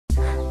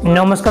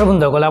নমস্কাৰ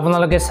বন্ধুসকল,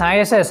 আপোনালোকে চাই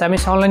আছে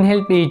Assamese online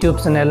help YouTube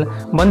channel.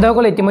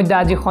 বন্ধুসকল, ইতিমধ্যে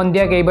আজি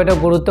সন্ধিয়া কেইবাটাও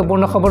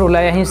গুৰুত্বপূৰ্ণ খবৰ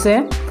ওলাই আহিছে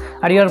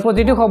আৰু ইয়াৰ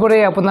প্ৰতিটো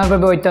খবৰেই আপোনাৰ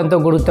বাবে অত্যন্ত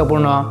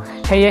গুৰুত্বপূৰ্ণ।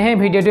 সেয়েহে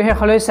ভিডিঅ'টো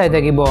শেষলৈ চাই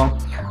থাকিব।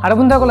 আৰু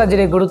বন্ধুসকল, আজিৰ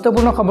এই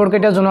গুৰুত্বপূৰ্ণ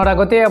খবৰকেইটা জনোৱাৰ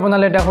আগতে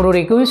আপোনালৈ এটা সৰু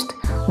ৰিকুৱেষ্ট,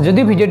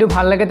 যদি ভিডিঅ'টো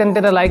ভাল লাগে তেন্তে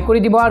এটা লাইক কৰি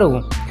দিব আৰু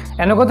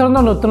এনেকুৱা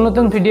ধৰণৰ নতুন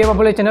নতুন ভিডিঅ'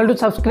 পাবলৈ চেনেলটো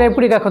ছাবস্ক্ৰাইব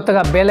কৰি কাষত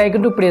থকা বেল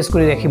আইকনটো প্ৰেছ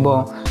কৰি ৰাখিব,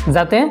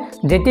 যাতে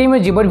যেতিয়াই মই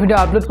যিবোৰ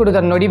ভিডিঅ' আপলোড কৰোঁ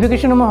তাৰ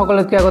নটিফিকেশ্যনসমূহ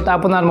সকলোতকৈ আগতে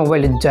আপোনাৰ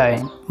মোবাইলত যায়।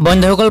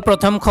 বন্ধুসকল,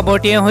 প্ৰথম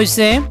খবৰটোৱে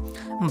হৈছে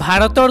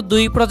ভাৰতৰ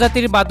 2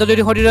 প্ৰজাতিৰ বাদুলিৰ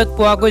শৰীৰত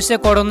পোৱা গৈছে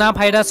কৰোনা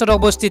ভাইৰাছৰ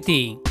অৱস্থিতি।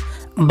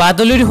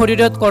 বাদুলিৰ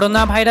শৰীৰত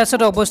কৰোনা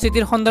ভাইৰাছৰ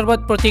অৱস্থিতিৰ সন্দৰ্ভত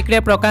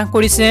প্ৰতিক্ৰিয়া প্ৰকাশ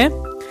কৰিছে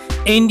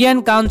Indian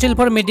council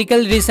for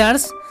medical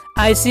research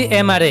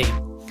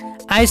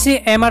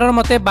ICMR-ৰ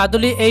মতে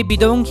বাদুলি এই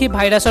বিধ্বংসী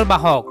ভাইৰাছৰ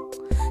বাহক।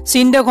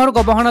 চীন দেশৰ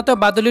গৱেষণাত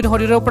বাদুলিৰ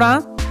শৰীৰৰ পৰা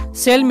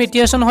চেল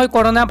মিউটেশ্যন হৈ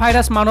কৰোনা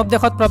ভাইৰাছ মানৱ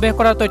দেশত প্ৰৱেশ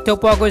কৰাৰ তথ্য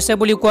পোৱা গৈছে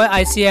বুলি কয়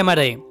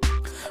ICMR-এ।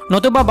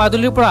 নতুবা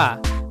বাদুলিৰ পৰা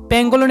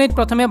পেংগোলিনত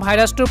প্ৰথমে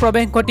ভাইৰাছটোৰ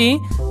প্ৰৱেশ ঘটি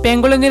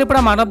পেংগোলিনৰ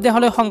পৰা মানৱ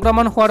দেহলৈ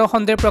সংক্ৰমণ হোৱাৰ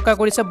সন্দেহ প্ৰকাশ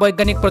কৰিছে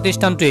বৈজ্ঞানিক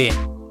প্ৰতিষ্ঠানটোৱে।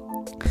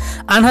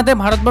 আনহাতে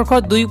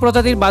ভাৰতবৰ্ষৰ 2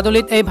 প্ৰজাতিৰ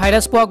বাদুলিত এই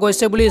ভাইৰাছ পোৱা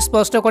গৈছে বুলি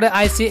স্পষ্ট কৰে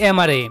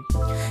ICMR-এ।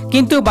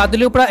 কিন্তু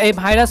বাদুলিৰ পৰা এই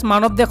ভাইৰাছ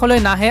মানৱ দেশলৈ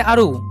নাহে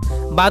আৰু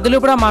বাদুলিৰ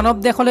পৰা মানৱ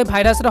দেশলৈ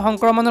ভাইৰাছৰ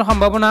সংক্ৰমণৰ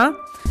সম্ভাৱনা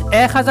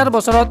 1000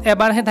 বছৰত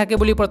এবাৰহে থাকে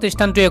বুলি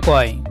প্ৰতিষ্ঠানটোৱে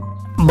কয়।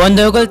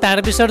 বন্ধুসকল, তাৰ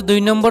পিছৰ 2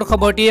 নম্বৰ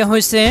খবৰটিয়ে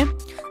হৈছে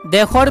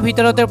দেশৰ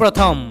ভিতৰতে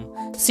প্ৰথম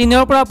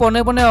চীনৰ পৰা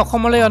পোনে পোনে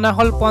অসমলৈ অনা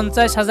হ'ল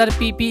 50,000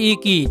 PPE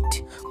কিট।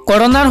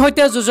 কৰোনাৰ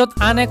সৈতে যুঁজত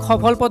আন এক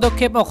সফল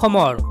পদক্ষেপ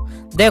অসমৰ।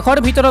 দেশৰ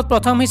ভিতৰত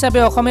প্ৰথম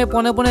হিচাপে অসমে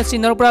পোনে পোনে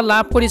চীনৰ পৰা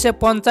লাভ কৰিছে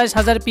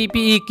 50,000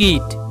 PPE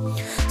কিট।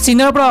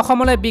 চীনৰ পৰা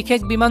অসমলৈ বিশেষ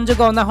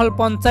বিমানযোগে অনা হ'ল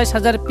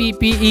 50,000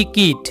 PPE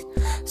কিট।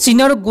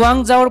 চীনৰ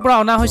গুৱাংজাওৰ পৰা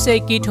অনা হৈছে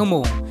এই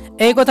কিটসমূহ।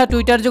 এই কথা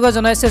টুইটাৰ যোগে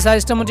জনাইছে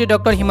স্বাস্থ্যমন্ত্ৰী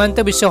ডক্টৰ হিমন্ত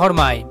বিশ্ব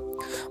শৰ্মাই।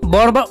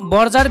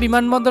 বৰজাৰ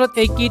বিমানবন্দৰত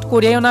এই কিট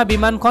কঢ়িয়াই অনা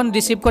বিমানখন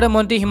ৰিচিভ কৰে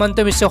মন্ত্ৰী হিমন্ত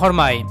বিশ্ব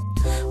শৰ্মাই।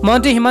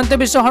 মন্ত্ৰী হিমন্ত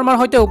বিশ্ব শৰ্মাৰ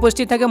সৈতে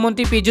উপস্থিত থাকে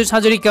মন্ত্ৰী পীযুষ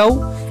হাজৰিকাও।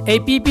 এই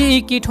PPE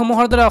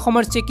কিটসমূহৰ দ্বাৰা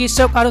অসমৰ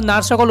চিকিৎসক আৰু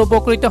নাৰ্ছসকল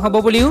উপকৃত হ'ব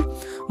বুলিও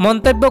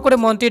মন্তব্য কৰে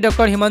মন্ত্ৰী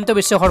ডক্টৰ হিমন্ত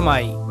বিশ্ব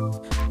শৰ্মাই।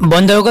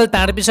 বন্ধুসকল,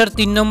 তাৰ পিছৰ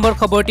 3 নম্বৰ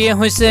খবৰটিয়ে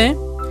হৈছে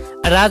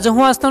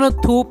ৰাজহুৱা স্থানত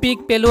থু পিক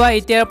পেলোৱা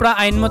এতিয়াৰ পৰা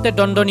আইনমতে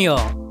দণ্ডনীয়।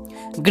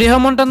 গৃহ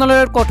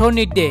মন্ত্ৰালয়ৰ কঠোৰ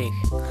নিৰ্দেশ।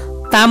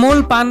 তামোল,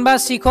 পাণ বা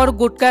শিখৰ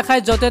গুটকা খাই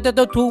য'তে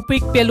ত'তে থু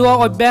পিক পেলোৱা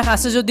অভ্যাস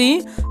আছে যদি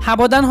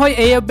সাৱধান হৈ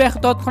এই অভ্যাস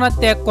তৎক্ষণাত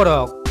ত্যাগ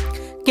কৰক।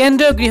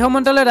 কেন্দ্ৰীয় গৃহ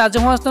মন্ত্ৰালয়ে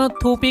ৰাজহুৱা স্থানত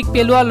থু পিক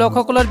পেলোৱা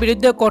লোকসকলৰ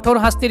বিৰুদ্ধে কঠোৰ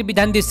শাস্তিৰ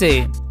বিধান দিছে।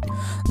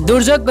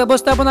 দুৰ্যোগ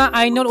ব্যৱস্থাপনা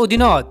আইনৰ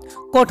অধীনত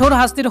কঠোৰ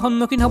শাস্তিৰ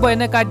সন্মুখীন হ'ব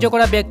এনে কাৰ্য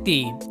কৰা ব্যক্তি।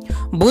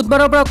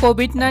 বুধবাৰৰ পৰা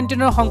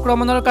COVID-19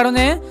 সংক্ৰমণৰ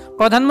কাৰণে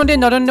প্ৰধানমন্ত্ৰী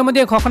নৰেন্দ্ৰ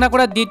মোদীয়ে ঘোষণা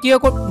কৰা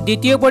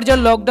দ্বিতীয় পৰ্যায়ৰ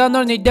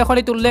লকডাউনৰ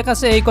নিৰ্দেশাৱলীত উল্লেখ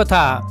আছে এই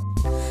কথা।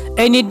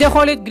 এই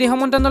নিৰ্দেশাৱলীত গৃহ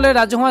মন্ত্ৰালয়ে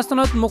ৰাজহুৱা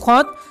স্থানত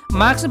মুখত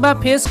মাস্ক বা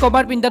ফেচ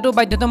কভাৰ পিন্ধাটো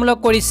বাধ্যতামূলক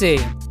কৰিছে।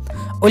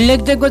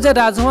 উল্লেখযোগ্য যে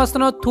ৰাজহুৱা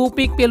স্থানত থু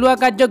পিক পেলোৱা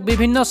কাৰ্যক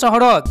বিভিন্ন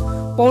চহৰত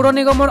পৌৰ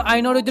নিগমৰ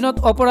আইনৰ অধীনত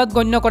অপৰাধ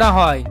গণ্য কৰা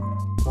হয়।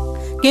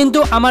 কিন্তু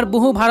আমাৰ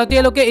বহু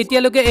ভাৰতীয় লোকে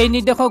এতিয়ালৈকে এই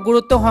নিৰ্দেশক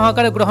গুৰুত্ব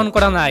সহকাৰে গ্ৰহণ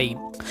কৰা নাই।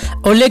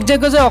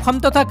 উল্লেখযোগ্য যে অসম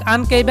তথা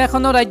আন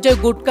কেইবাখনো ৰাজ্যই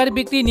গুটকাৰ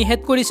বিক্ৰী নিষেধ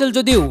কৰিছিল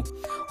যদিও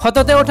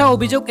সততে উঠা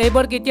অভিযোগ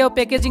এইবোৰ কেতিয়াও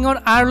পেকেজিঙৰ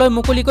আঁৰ লৈ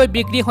মুকলিকৈ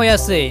বিক্ৰী হৈ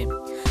আছে।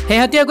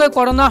 শেহতীয়াকৈ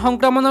কৰোনা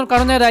সংক্ৰমণৰ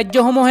কাৰণে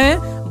ৰাজ্যসমূহে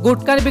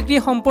গুটকাৰ বিক্ৰী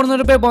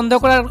সম্পূৰ্ণৰূপে বন্ধ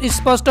কৰাৰ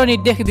স্পষ্ট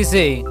নিৰ্দেশ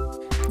দিছে।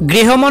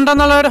 গৃহ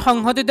মন্ত্ৰালয়ৰ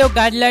সংশোধিত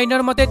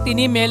গাইডলাইনৰ মতে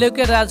 3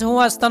 মেলৈকে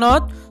ৰাজহুৱা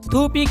স্থানত থু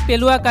পিক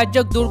পেলোৱা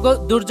কাৰ্যক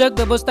দুৰ্যোগ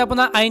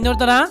ব্যৱস্থাপনা আইনৰ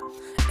দ্বাৰা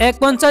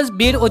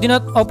 150(b)ৰ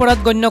অধীনত অপৰাধ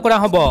গণ্য কৰা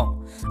হ'ব।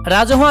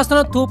 ৰাজহুৱা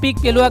স্থানত থু পিক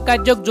পেলোৱা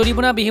কাৰ্যক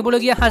জৰিমনা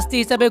বিহিবলগীয়া শাস্তি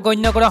হিচাপে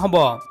গণ্য কৰা হ'ব।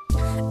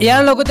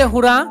 ইয়াৰ লগতে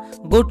সুৰা,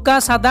 গুটকা,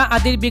 চাদা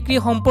আদিৰ বিক্ৰী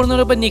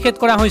সম্পূৰ্ণৰূপে নিষেধ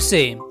কৰা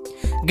হৈছে।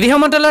 গৃহ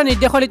মন্ত্ৰালয়ৰ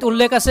নিৰ্দেশাৱলীত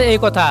উল্লেখ আছে এই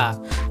কথা।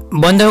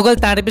 বন্ধুসকল,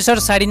 তাৰ পিছৰ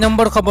 4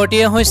 নম্বৰ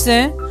খবৰটিয়ে হৈছে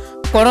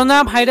কৰোনা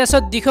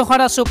ভাইৰাছত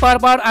দিশহাৰা ছুপাৰ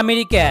পাৱাৰ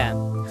আমেৰিকা।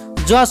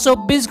 যোৱা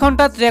 24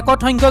 ঘণ্টাত ৰেকৰ্ড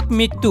সংখ্যক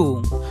মৃত্যু।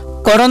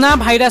 কৰোনা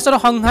ভাইৰাছৰ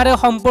সংহাৰে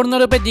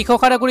সম্পূৰ্ণৰূপে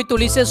দিশহাৰা কৰি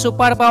তুলিছে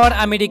ছুপাৰ পাৱাৰ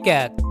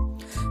আমেৰিকাক।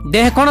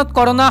 দেশখনত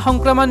কৰোনা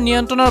সংক্ৰমণ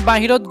নিয়ন্ত্ৰণৰ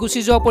বাহিৰত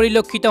গুচি যোৱা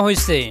পৰিলক্ষিত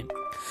হৈছে।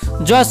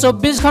 যোৱা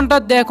 24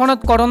 ঘণ্টাত দেশখনত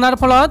কৰোনাৰ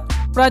ফলত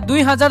প্ৰায়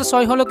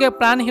 2600 লোকে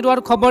প্ৰাণ হেৰুওৱাৰ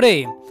খবৰে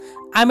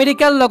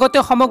আমেৰিকাৰ লগতে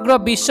সমগ্ৰ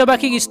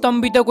বিশ্ববাসীক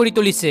স্তম্ভিত কৰি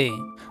তুলিছে।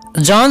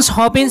 জনছ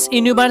হপকিন্স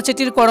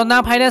ইউনিভাৰ্চিটিৰ কৰোনা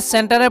ভাইৰাছ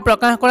চেণ্টাৰে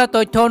প্ৰকাশ কৰা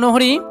তথ্য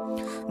অনুসৰি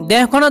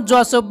দেশখনত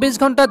যোৱা 24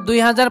 ঘণ্টাত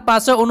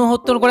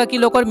 2569 গৰাকী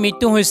লোকৰ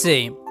মৃত্যু হৈছে।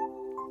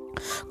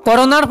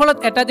 কৰোনাৰ ফলত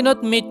এটা দিনত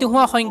মৃত্যু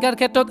হোৱা সংখ্যাৰ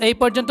ক্ষেত্ৰত এই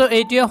পৰ্যন্ত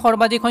এইটোৱে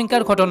সৰ্বাধিক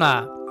সংখ্যাৰ ঘটনা।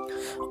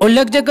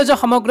 উল্লেখযোগ্য যে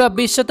সমগ্ৰ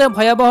বিশ্বতে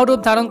ভয়াৱহ ৰূপ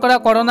ধাৰণ কৰা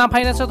কৰোনা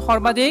ভাইৰাছত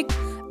সৰ্বাধিক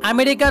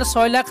আমেৰিকাৰ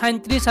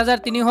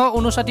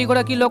 6,37,359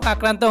 গৰাকী লোক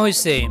আক্ৰান্ত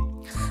হৈছে।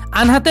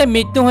 আনহাতে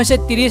মৃত্যু হৈছে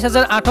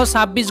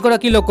 30,826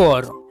 গৰাকী লোকৰ।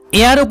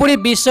 ইয়াৰ উপৰি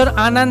বিশ্বৰ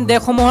আন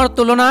দেশসমূহৰ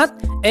তুলনাত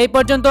এই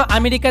পৰ্যন্ত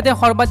আমেৰিকাতে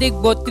সৰ্বাধিক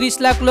 32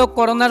 লাখ লোক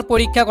কৰোনাৰ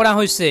পৰীক্ষা কৰা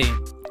হৈছে।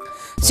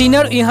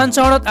 চীনৰ ইহান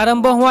চহৰত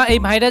আৰম্ভ হোৱা এই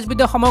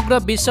ভাইৰাছবিধে সমগ্ৰ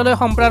বিশ্বলৈ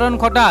সম্প্ৰসাৰণ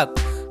ঘটাত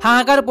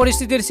হাহাকাৰ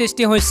পৰিস্থিতিৰ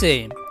সৃষ্টি হৈছে।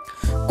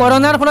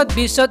 কৰোনাৰ ফলত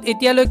বিশ্বত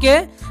এতিয়ালৈকে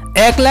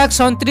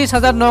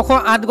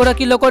 1,37,908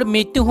 গৰাকী লোকৰ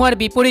মৃত্যু হোৱাৰ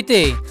বিপৰীতে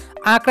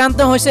আক্ৰান্ত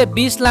হৈছে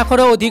 20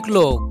 লাখৰো অধিক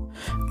লোক।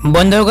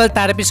 বন্ধুসকল,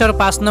 তাৰ পিছৰ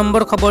 5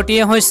 নম্বৰ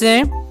খবৰটিয়ে হৈছে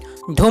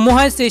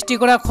ধুমুহাই সৃষ্টি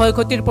কৰা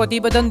ক্ষয়ক্ষতিৰ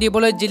প্ৰতিবেদন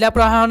দিবলৈ জিলা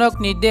প্ৰশাসনক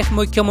নিৰ্দেশ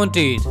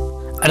মুখ্যমন্ত্ৰীৰ।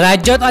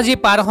 ৰাজ্যত আজি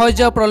পাৰ হৈ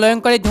যোৱা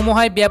প্ৰলয়ংকাৰী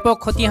ধুমুহাই ব্যাপক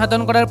ক্ষতি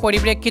সাধন কৰাৰ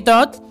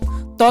পৰিপ্ৰেক্ষিতত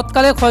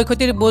তৎকালে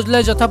ক্ষয়ক্ষতিৰ বুজ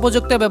লৈ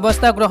যথোপযুক্ত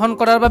ব্যৱস্থা গ্ৰহণ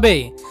কৰাৰ বাবে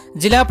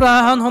জিলা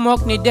প্ৰশাসনসমূহক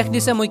নিৰ্দেশ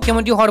দিছে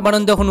মুখ্যমন্ত্ৰী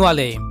সৰ্বানন্দ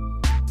সোণোৱালে।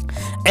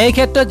 এই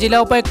ক্ষেত্ৰত জিলা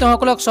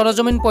উপায়ুক্তসকলক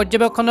সৰজমিন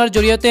পৰ্যবেক্ষণৰ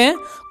জৰিয়তে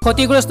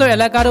ক্ষতিগ্ৰস্ত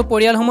এলেকা আৰু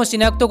পৰিয়ালসমূহ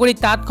চিনাক্ত কৰি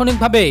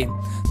তাৎক্ষণিকভাৱে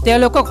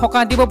তেওঁলোকক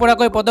সকাহ দিব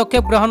পৰাকৈ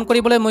পদক্ষেপ গ্ৰহণ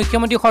কৰিবলৈ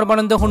মুখ্যমন্ত্ৰী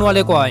সৰ্বানন্দ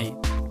সোণোৱালে কয়।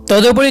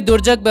 তদুপৰি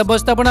দুৰ্যোগ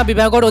ব্যৱস্থাপনা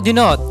বিভাগৰ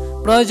অধীনত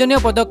প্ৰয়োজনীয়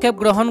পদক্ষেপ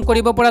গ্ৰহণ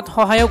কৰিব পৰাত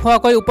সহায়ক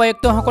হোৱাকৈ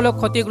উপায়ুক্তসকলক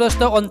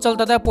ক্ষতিগ্ৰস্ত অঞ্চল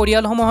তথা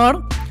পৰিয়ালসমূহৰ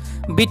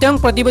বিতং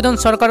প্ৰতিবেদন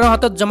চৰকাৰৰ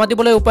হাতত জমা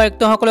দিবলৈ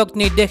উপায়ুক্তসকলক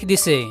নিৰ্দেশ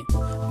দিছে।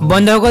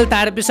 বন্ধুসকল,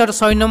 তাৰ পিছৰ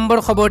 6 নম্বৰ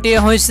খবৰটিয়ে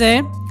হৈছে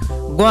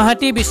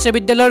গুৱাহাটী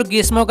বিশ্ববিদ্যালয়ৰ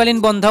গ্ৰীষ্মকালীন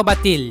বন্ধ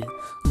বাতিল।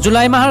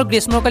 জুলাই মাহৰ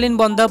গ্ৰীষ্মকালীন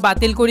বন্ধ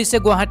বাতিল কৰিছে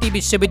গুৱাহাটী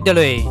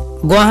বিশ্ববিদ্যালয়ে।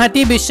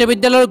 গুৱাহাটী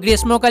বিশ্ববিদ্যালয়ৰ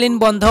গ্ৰীষ্মকালীন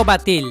বন্ধ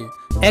বাতিল।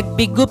 এক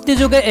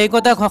বিজ্ঞপ্তিযোগে এই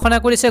কথা ঘোষণা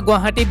কৰিছে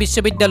গুৱাহাটী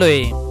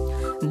বিশ্ববিদ্যালয়ে।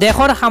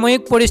 দেশৰ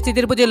সাময়িক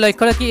পৰিস্থিতিৰ প্ৰতি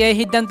লক্ষ্য ৰাখি এই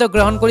সিদ্ধান্ত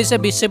গ্ৰহণ কৰিছে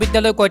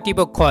বিশ্ববিদ্যালয়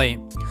কৰ্তৃপক্ষই।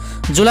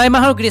 জুলাই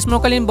মাহৰ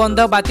গ্ৰীষ্মকালীন বন্ধ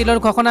বাতিলৰ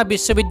ঘোষণা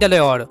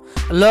বিশ্ববিদ্যালয়ৰ।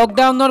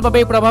 লকডাউনৰ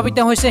বাবে প্ৰভাৱিত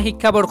হৈছে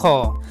শিক্ষাবৰ্ষ।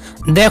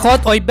 দেশত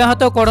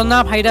অব্যাহত কৰোনা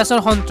ভাইৰাছৰ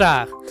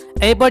সন্ত্ৰাস।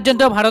 এই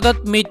পৰ্যন্ত ভাৰতত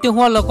মৃত্যু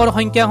হোৱা লোকৰ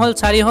সংখ্যা হ'ল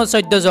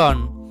 414 জন।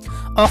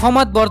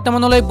 অসমত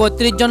বৰ্তমানলৈ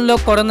 32 জন লোক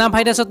কৰোনা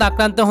ভাইৰাছত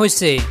আক্ৰান্ত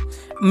হৈছে।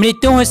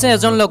 মৃত্যু হৈছে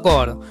এজন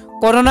লোকৰ।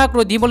 কৰোনাক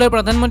ৰোধিবলৈ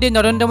প্ৰধানমন্ত্ৰী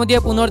নৰেন্দ্ৰ মোদীয়ে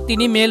পুনৰ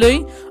 3 মে'লৈ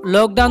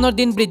লকডাউনৰ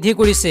দিন বৃদ্ধি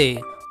কৰিছে।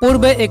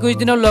 পূৰ্বে 21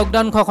 দিনৰ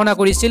লকডাউন ঘোষণা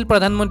কৰিছিল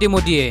প্ৰধানমন্ত্ৰী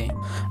মোদীয়ে।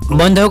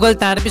 বন্ধুসকল,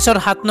 তাৰ পিছৰ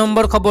 7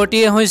 নম্বৰ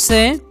খবৰটিয়ে হৈছে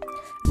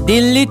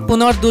দিল্লীত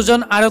পুনৰ 2 জন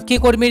আৰক্ষী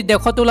কৰ্মীৰ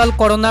দেশত ওলাল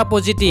কৰোনা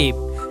পজিটিভ।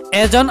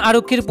 এজন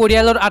আৰক্ষীৰ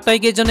পৰিয়ালৰ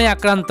আটাইকেইজনে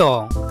আক্ৰান্ত।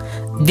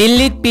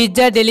 দিল্লীত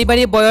পিজ্জা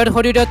ডেলিভাৰী বয়ৰ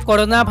শৰীৰত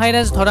কৰোনা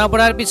ভাইৰাছ ধৰা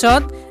পৰাৰ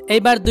পিছত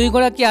এইবাৰ 2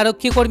 গৰাকী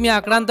আৰক্ষী কৰ্মী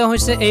আক্ৰান্ত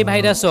হৈছে এই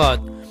ভাইৰাছত।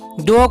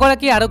 2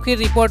 গৰাকী আৰক্ষীৰ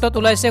ৰিপৰ্টত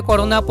ওলাইছে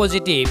কৰোনা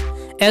পজিটিভ।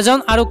 এজন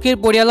আৰক্ষীৰ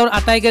পৰিয়ালৰ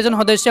আটাইকেইজন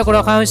সদস্যক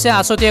ৰখা হৈছে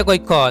আছুতীয়া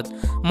কক্ষত।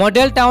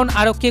 মডেল টাউন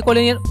আৰক্ষী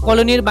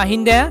কলনীৰ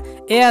বাসিন্দা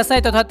ASI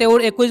তথা তেওঁৰ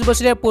 21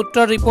 বছৰীয়া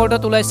পুত্ৰৰ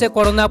ৰিপৰ্টত ওলাইছে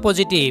কৰোনা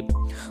পজিটিভ।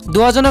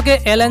 2জনকে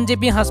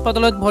LNJP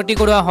হাস্পতালত ভৰ্তি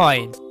কৰোৱা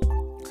হয়।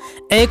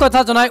 এই কথা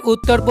জনাই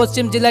উত্তৰ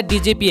পশ্চিম জিলাৰ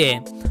DGPয়ে।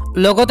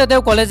 লগতে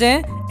তেওঁ ক'লে যে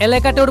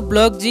এলেকাটোৰ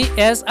ব্লক G,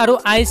 S আৰু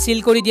I সিল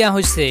কৰি দিয়া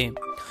হৈছে।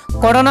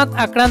 কৰোনাত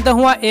আক্ৰান্ত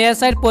হোৱা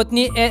ASIৰ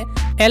পত্নী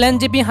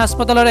LNJP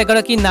হাস্পতালৰ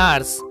এগৰাকী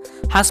নাৰ্ছ।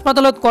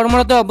 হাস্পতালত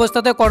কৰ্মৰত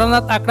অৱস্থাতে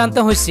কৰোনাত আক্ৰান্ত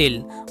হৈছিল।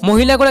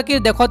 মহিলাগৰাকীৰ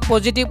দেশত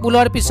পজিটিভ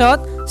ওলোৱাৰ পিছত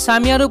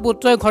স্বামী আৰু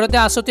পুত্ৰই ঘৰতে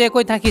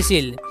আছুতীয়াকৈ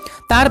থাকিছিল।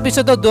 তাৰ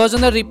পিছতো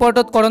 2জনৰ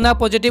ৰিপৰ্টত কৰোনা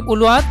পজিটিভ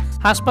ওলোৱাত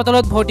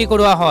হাস্পতালত ভৰ্তি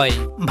কৰোৱা হয়।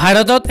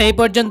 ভাৰতত এই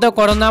পৰ্যন্ত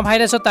কৰোনা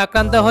ভাইৰাছত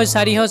আক্ৰান্ত হৈ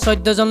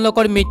 414 জন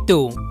লোকৰ মৃত্যু।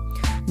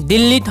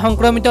 দিল্লীত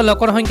সংক্ৰমিত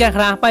লোকৰ সংখ্যা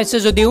হ্ৰাস পাইছে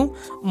যদিও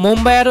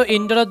মুম্বাই আৰু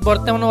ইন্দোৰত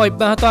বৰ্তমানো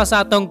অব্যাহত আছে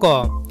আতংক।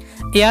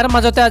 ইয়াৰ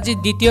মাজতে আজি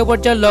দ্বিতীয়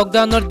পৰ্যায়ৰ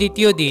লকডাউনৰ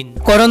দ্বিতীয় দিন।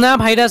 কৰোনা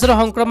ভাইৰাছৰ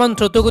সংক্ৰমণ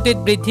দ্ৰুতগতিত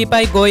বৃদ্ধি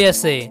পাই গৈ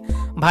আছে।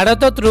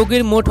 ভাৰতত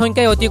ৰোগীৰ মুঠ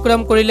সংখ্যাই অতিক্ৰম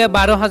কৰিলে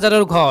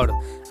 12,000ৰ ঘৰ।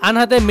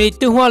 আনহাতে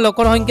মৃত্যু হোৱা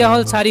লোকৰ সংখ্যা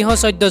হ'ল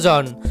 414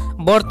 জন।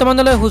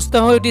 বৰ্তমানলৈ সুস্থ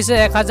হৈ উঠিছে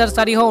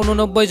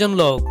 1489 জন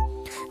লোক।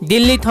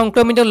 দিল্লীত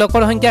সংক্ৰমিত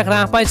লোকৰ সংখ্যা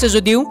হ্ৰাস পাইছে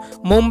যদিও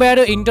মুম্বাই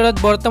আৰু ইন্দোৰত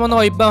বৰ্তমানো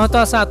অব্যাহত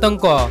আছে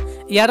আতংক।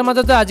 ইয়াৰ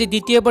মাজতে আজি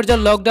দ্বিতীয়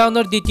পৰ্যায়ৰ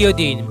লকডাউনৰ দ্বিতীয়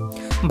দিন।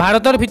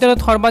 ভাৰতৰ ভিতৰত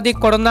সৰ্বাধিক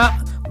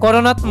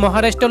কৰোনাত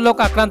মহাৰাষ্ট্ৰৰ লোক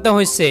আক্ৰান্ত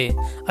হৈছে।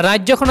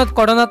 ৰাজ্যখনত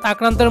কৰোনাত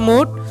আক্ৰান্তৰ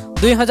মুঠ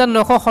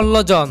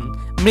 2916 জন।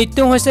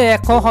 মৃত্যু হৈছে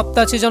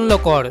 187 জন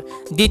লোকৰ।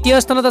 দ্বিতীয়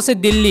স্থানত আছে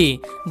দিল্লী।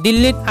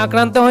 দিল্লীত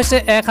আক্ৰান্ত হৈছে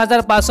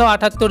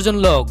 1578 জন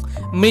লোক।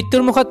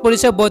 মৃত্যুৰ মুখত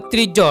পৰিছে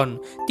 32 জন।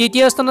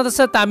 তৃতীয় স্থানত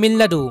আছে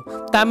তামিলনাডু।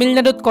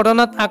 তামিলনাডুত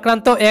কৰোনাত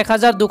আক্ৰান্ত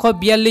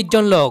 1242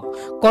 জন লোক।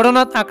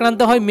 কৰোনাত আক্ৰান্ত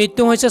হৈ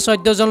মৃত্যু হৈছে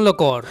 14 জন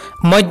লোকৰ।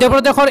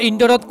 মধ্যপ্ৰদেশৰ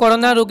ইন্দোৰত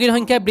কৰোনা ৰোগীৰ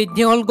সংখ্যা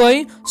বৃদ্ধি হ'লগৈ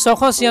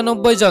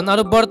 696 জন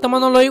আৰু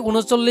বৰ্তমানলৈ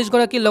 39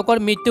 গৰাকী লোকৰ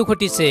মৃত্যু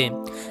ঘটিছে।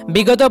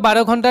 বিগত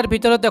 12 ঘণ্টাৰ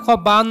ভিতৰত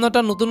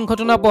 152টা নতুন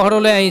ঘটনা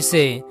পোহৰলৈ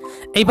আহিছে।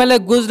 এইফালে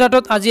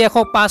গুজৰাটত আজি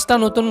 105টা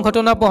নতুন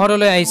ঘটনা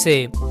পোহৰলৈ আহিছে।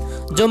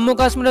 জম্মু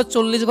কাশ্মীৰত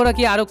 40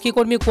 গৰাকী আৰক্ষী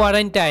কৰ্মী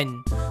কোৱাৰাণ্টাইন।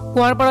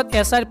 কুৱাৰপাৰত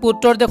SIৰ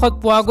পুত্ৰৰ দেশত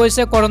পোৱা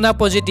গৈছে কৰোনা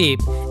পজিটিভ।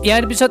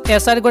 ইয়াৰ পিছত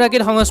SIৰ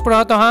গৰাকীৰ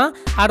সংস্পৰ্শত অহা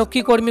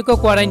আৰক্ষী কৰ্মীকো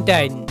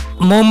কোৱাৰাণ্টাইন।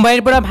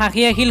 মুম্বাইৰ পৰা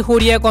ভাসি আহিল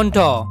সুৰীয়া কণ্ঠ।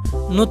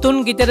 নতুন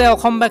গীতেৰে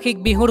অসমবাসীক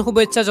বিহুৰ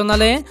শুভেচ্ছা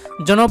জনালে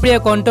জনপ্ৰিয়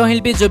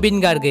কণ্ঠশিল্পী জুবিন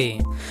গাৰ্গে।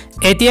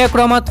 এতিয়া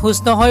ক্ৰমাৎ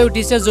সুস্থ হৈ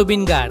উঠিছে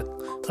জুবিন গাৰ্গ।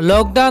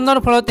 লকডাউনৰ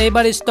ফলত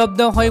এইবাৰ স্তব্ধ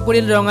হৈ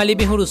পৰিল ৰঙালী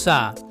বিহুৰ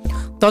উৎসাহ।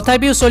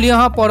 তথাপিও চলি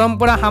অহা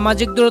পৰম্পৰা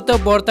সামাজিক দূৰত্ব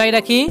বৰ্তাই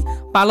ৰাখি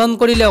পালন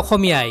কৰিলে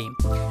অসমীয়াই।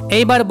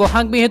 এইবাৰ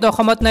বহাগ বিহুত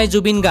অসমত নাই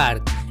জুবিন গাৰ্গ।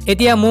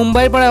 এতিয়া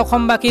মুম্বাইৰ পৰা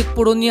অসমবাসীক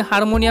পুৰণি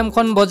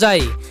হাৰমনিয়ামখন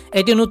বজাই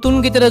এটি নতুন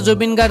গীতেৰে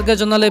জুবিন গাৰ্গে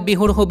জনালে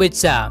বিহুৰ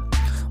শুভেচ্ছা।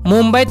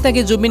 মুম্বাইত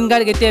থাকি জুবিন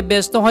গাৰ্গ এতিয়া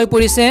ব্যস্ত হৈ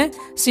পৰিছে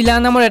চিলা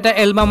নামৰ এটা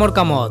এলবামৰ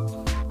কামত।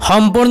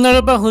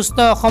 সম্পূৰ্ণৰূপে সুস্থ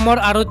অসমৰ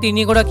আৰু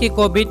 3 গৰাকী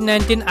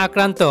COVID-19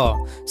 আক্ৰান্ত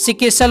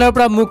চিকিৎসালয়ৰ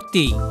পৰা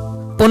মুক্তি।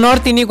 পুনৰ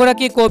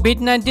 3গৰাকী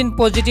কোভিড-19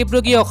 পজিটিভ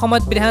ৰোগী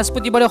অসমত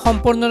বৃহস্পতিবাৰে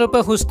সম্পূৰ্ণৰূপে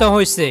সুস্থ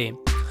হৈছে।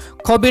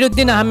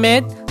 খবিৰুদ্দিন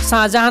আহমেদ,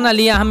 শাহজাহান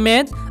আলী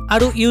আহমেদ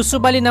আৰু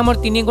ইউসুফ আলী নামৰ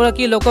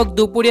 3গৰাকী লোকক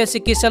দুপৰীয়া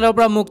চিকিৎসালয়ৰ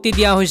পৰা মুক্তি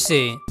দিয়া হৈছে।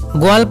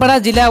 গোৱালপাৰা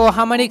জিলা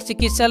অসামৰিক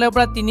চিকিৎসালয়ৰ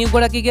পৰা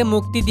 3গৰাকীকে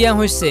মুক্তি দিয়া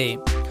হৈছে।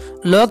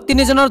 লোক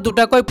 3জনৰ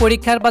দুটাকৈ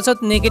পৰীক্ষাৰ পাছত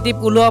নেগেটিভ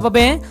ওলোৱা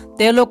বাবে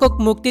তেওঁলোকক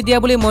মুক্তি দিয়া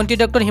বুলি মন্ত্ৰী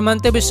ডক্টৰ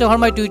হিমন্ত বিশ্ব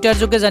শৰ্মাই টুইটাৰ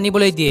যোগে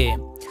জানিবলৈ দিয়ে।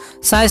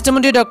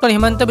 স্বাস্থ্যমন্ত্ৰী ডক্টৰ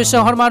হিমন্ত বিশ্ব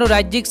শৰ্মা আৰু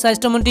ৰাজ্যিক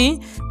স্বাস্থ্যমন্ত্ৰী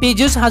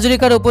পীযুষ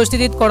হাজৰিকাৰ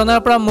উপস্থিতিত কৰোনাৰ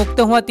পৰা মুক্ত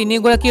হোৱা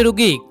 3গৰাকী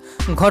ৰোগীক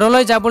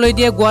ঘৰলৈ যাবলৈ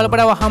দিয়ে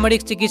গোৱালপাৰা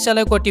অসামৰিক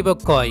চিকিৎসালয়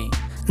কৰ্তৃপক্ষই।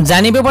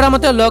 জানিব পৰা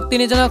মতে লোক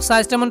 3জনক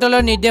স্বাস্থ্য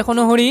মন্ত্ৰালয়ৰ নিৰ্দেশ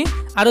অনুসৰি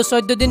আৰু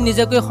 14 দিন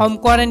নিজকৈ হোম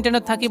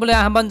কোৱাৰেণ্টাইনত থাকিবলৈ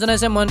আহ্বান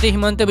জনাইছে মন্ত্ৰী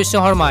হিমন্ত বিশ্ব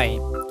শৰ্মাই।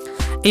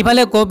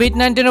 ইফালে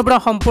কোভিড-19ৰ পৰা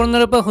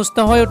সম্পূৰ্ণৰূপে সুস্থ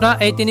হৈ উঠা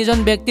এই 3জন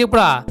ব্যক্তিৰ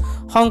পৰা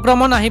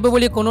সংক্ৰমণ আহিব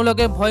বুলি কোনো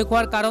লোকে ভয়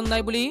খোৱাৰ কাৰণ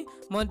নাই বুলি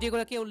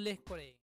মন্ত্ৰীগৰাকীয়ে উল্লেখ কৰে।